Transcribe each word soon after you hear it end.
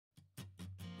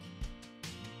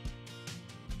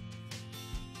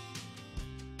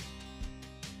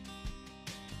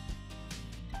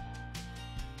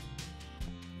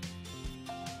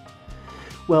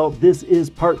Well, this is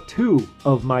part 2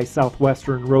 of my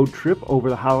southwestern road trip over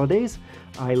the holidays.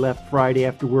 I left Friday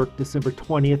after work December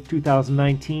 20th,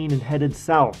 2019 and headed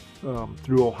south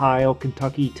through Ohio,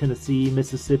 Kentucky, Tennessee,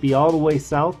 Mississippi, all the way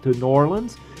south to New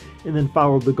Orleans, and then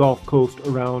followed the Gulf Coast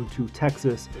around to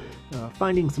Texas,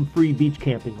 finding some free beach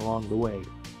camping along the way.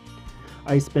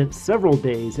 I spent several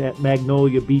days at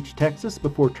Magnolia Beach, Texas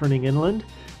before turning inland.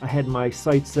 I had my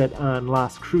sights set on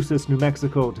Las Cruces, New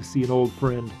Mexico to see an old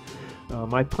friend.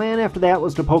 My plan after that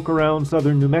was to poke around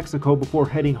southern New Mexico before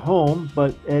heading home,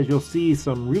 but as you'll see,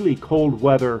 some really cold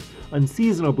weather,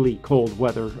 unseasonably cold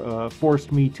weather,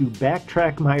 forced me to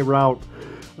backtrack my route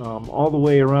all the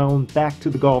way around back to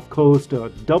the Gulf Coast,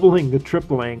 doubling the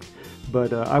trip length,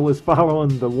 but I was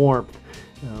following the warmth.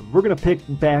 We're going to pick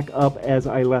back up as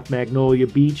I left Magnolia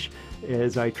Beach,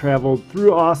 as I traveled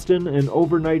through Austin and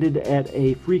overnighted at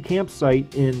a free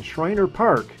campsite in Shriner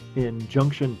Park in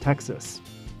Junction, Texas.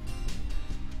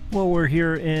 Well, we're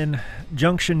here in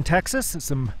Junction, Texas.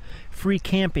 Some free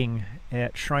camping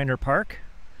at Shriner Park.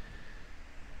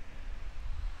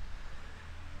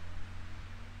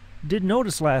 Did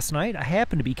notice last night I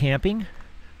happened to be camping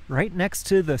right next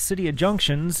to the City of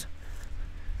Junction's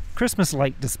Christmas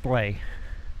light display.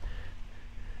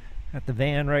 Got the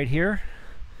van right here,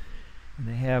 and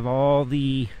they have all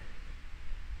the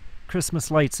Christmas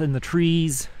lights in the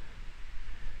trees.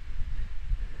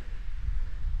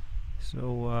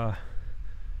 So, of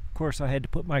course, I had to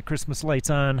put my Christmas lights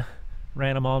on,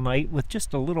 ran them all night with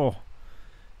just a little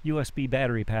USB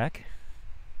battery pack.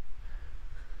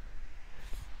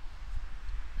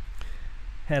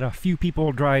 Had a few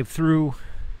people drive through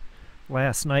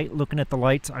last night looking at the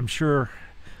lights. I'm sure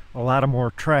a lot of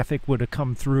more traffic would have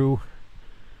come through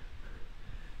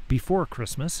before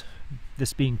Christmas.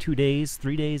 This being 2 days,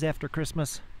 3 days after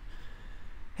Christmas.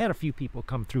 Had a few people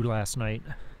come through last night.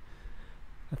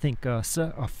 I think a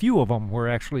few of them were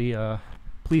actually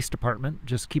police department,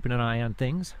 just keeping an eye on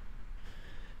things.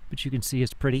 But you can see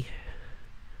it's pretty.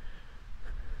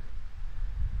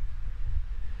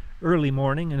 Early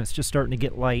morning, and it's just starting to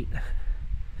get light.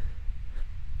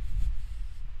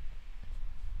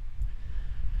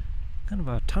 Kind of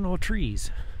a tunnel of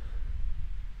trees.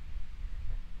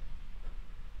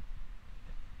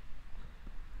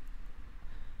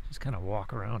 Just kind of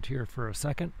walk around here for a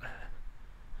second.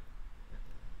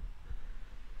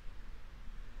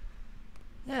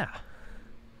 Yeah.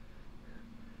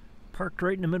 Parked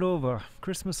right in the middle of a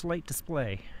Christmas light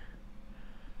display.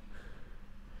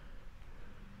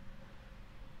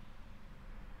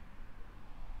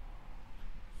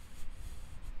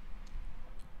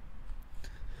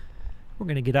 We're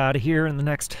going to get out of here in the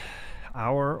next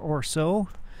hour or so.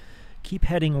 Keep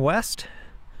heading west.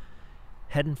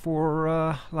 Heading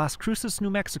for Las Cruces,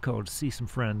 New Mexico to see some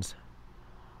friends.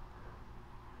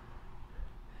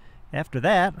 After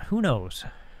that, who knows?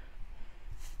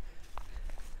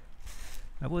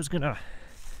 I was going to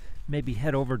maybe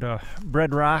head over to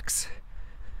Bread Rocks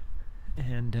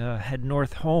and head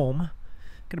north home.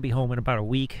 Going to be home in about a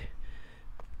week.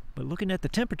 But looking at the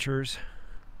temperatures,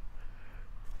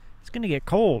 it's going to get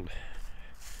cold.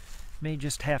 May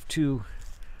just have to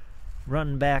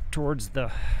run back towards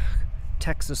the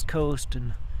Texas coast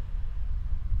and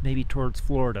maybe towards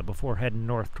Florida before heading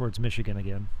north towards Michigan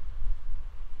again.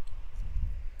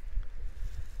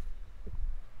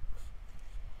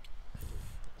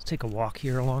 Let's take a walk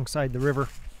here alongside the river.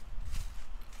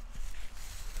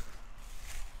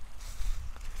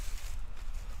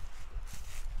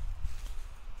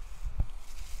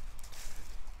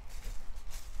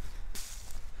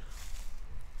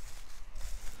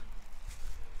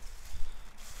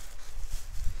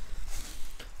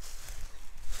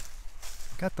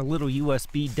 Got the little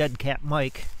USB dead cat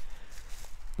mic,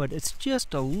 but it's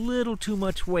just a little too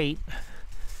much weight.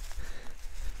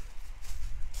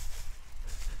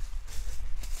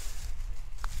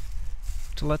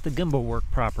 To let the gimbal work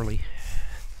properly.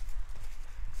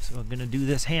 So I'm going to do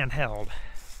this handheld.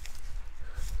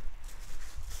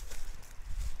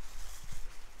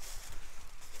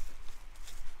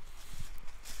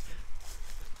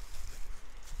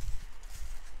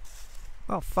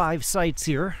 About 5 sites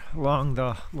here along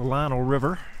the Llano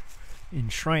River in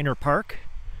Shriner Park.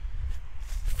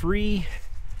 Free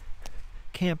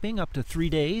camping up to 3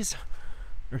 days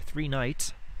or 3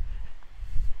 nights.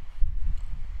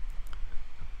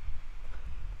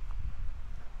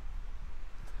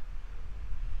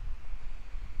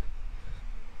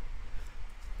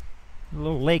 A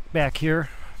little lake back here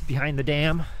behind the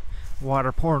dam.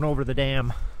 Water pouring over the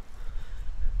dam.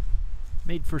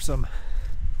 Made for some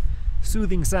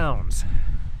soothing sounds.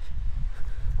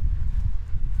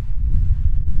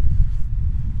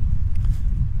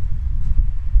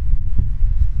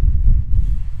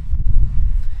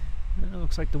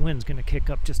 Looks like the wind's going to kick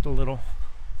up just a little.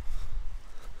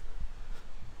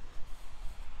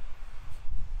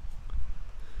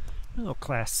 A little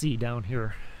Class C down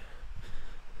here.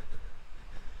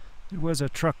 There was a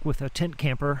truck with a tent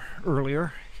camper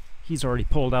earlier. He's already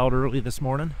pulled out early this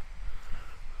morning.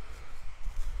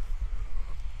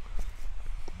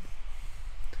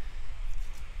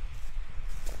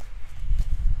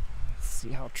 Let's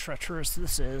see how treacherous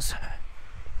this is.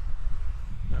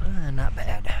 Not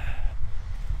bad.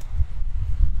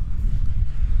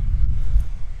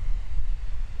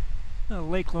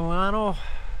 Lake Lilano,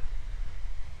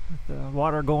 with the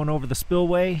water going over the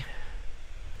spillway.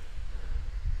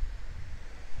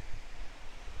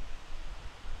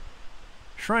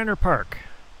 Shriner Park,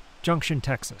 Junction,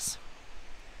 Texas.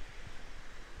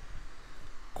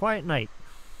 Quiet night,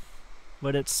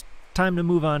 but it's time to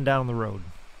move on down the road.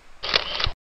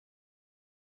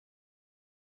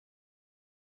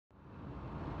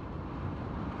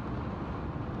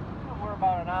 We're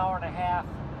about an hour and a half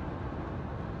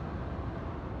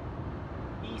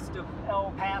east of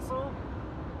El Paso,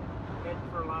 heading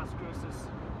for Las Cruces,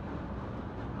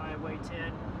 Highway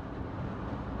 10.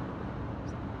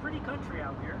 It's pretty country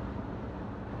out here.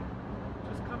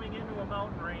 Just coming into a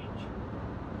mountain range.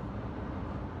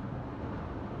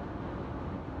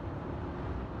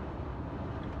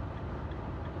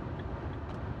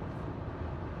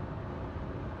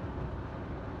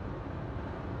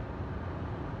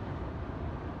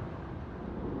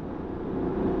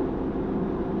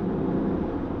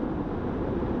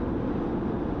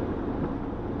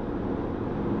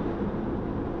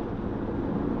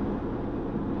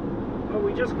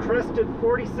 We just crested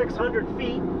 4,600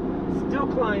 feet, still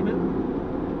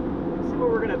climbing. Let's see where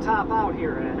we're going to top out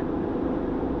here at.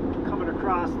 Coming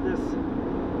across this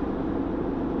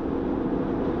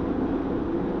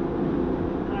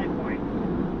high point.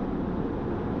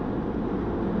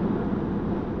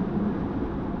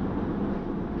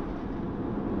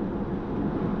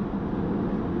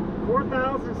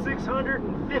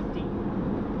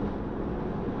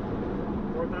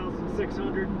 $4,650.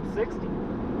 4,660.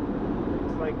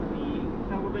 Like the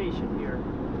elevation here.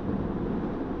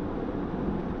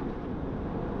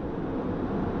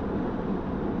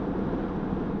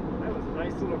 That was a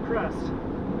nice little crest. I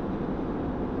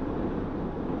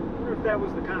wonder if that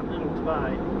was the Continental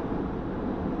Divide.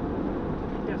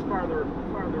 I guess farther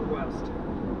west.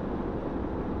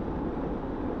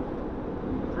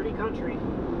 Pretty country.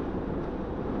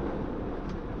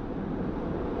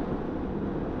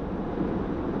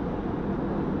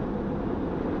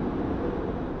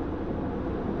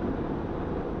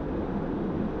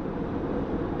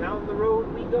 Down the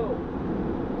road we go.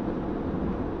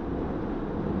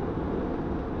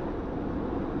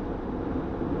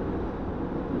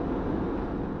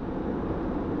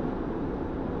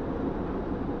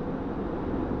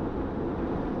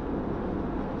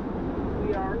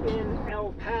 We are in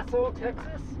El Paso,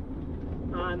 Texas,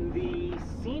 on the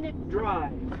Scenic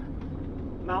Drive,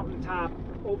 mountaintop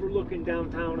overlooking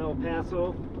downtown El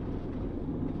Paso.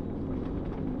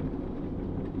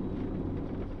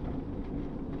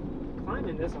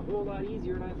 Climbing this a whole lot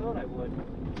easier than I thought I would.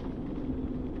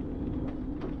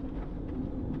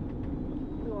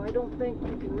 So I don't think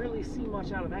you can really see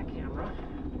much out of that camera.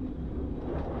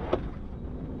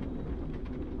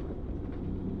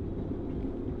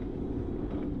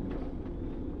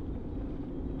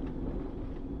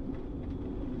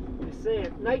 They say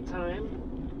at nighttime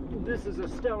this is a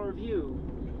stellar view,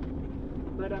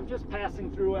 but I'm just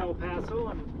passing through El Paso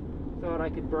and thought I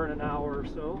could burn an hour or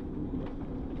so.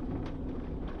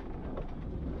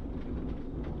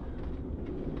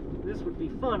 This would be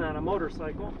fun on a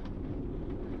motorcycle.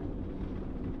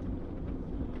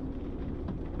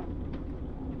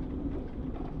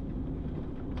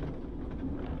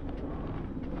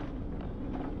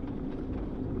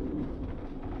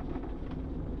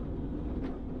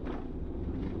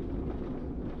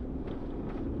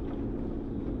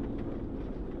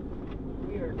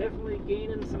 We are definitely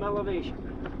gaining some elevation.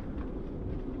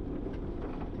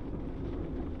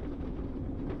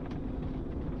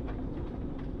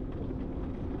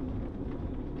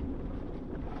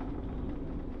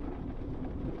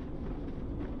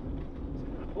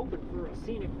 Hoping for a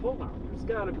scenic pullout. There's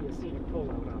got to be a scenic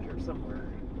pullout out here somewhere.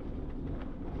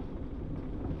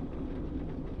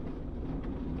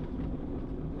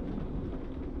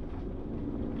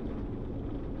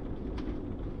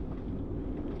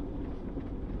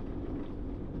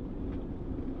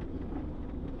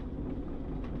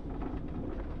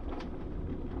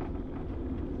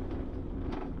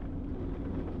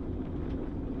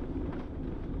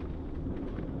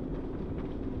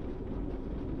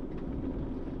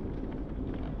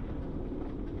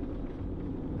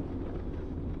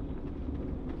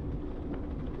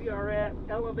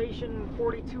 at elevation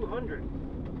 4,200.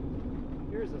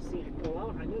 Here's a scenic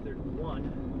pullout. I knew there'd be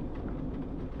one.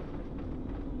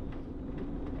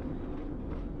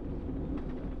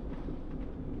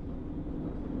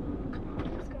 Come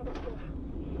on, it's gotta go.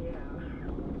 Yeah.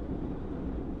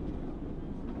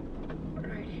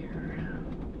 Right here.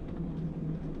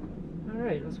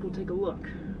 Alright, let's go take a look.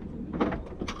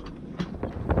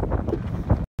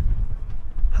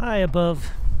 High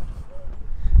above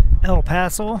El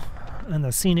Paso and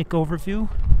the scenic overview.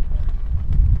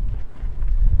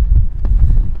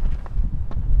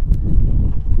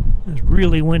 It's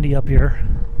really windy up here.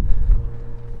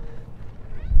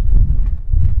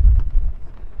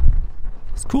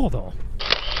 It's cool though.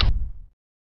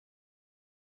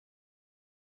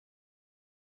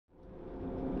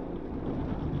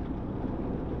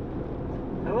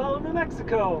 Hello, New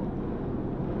Mexico!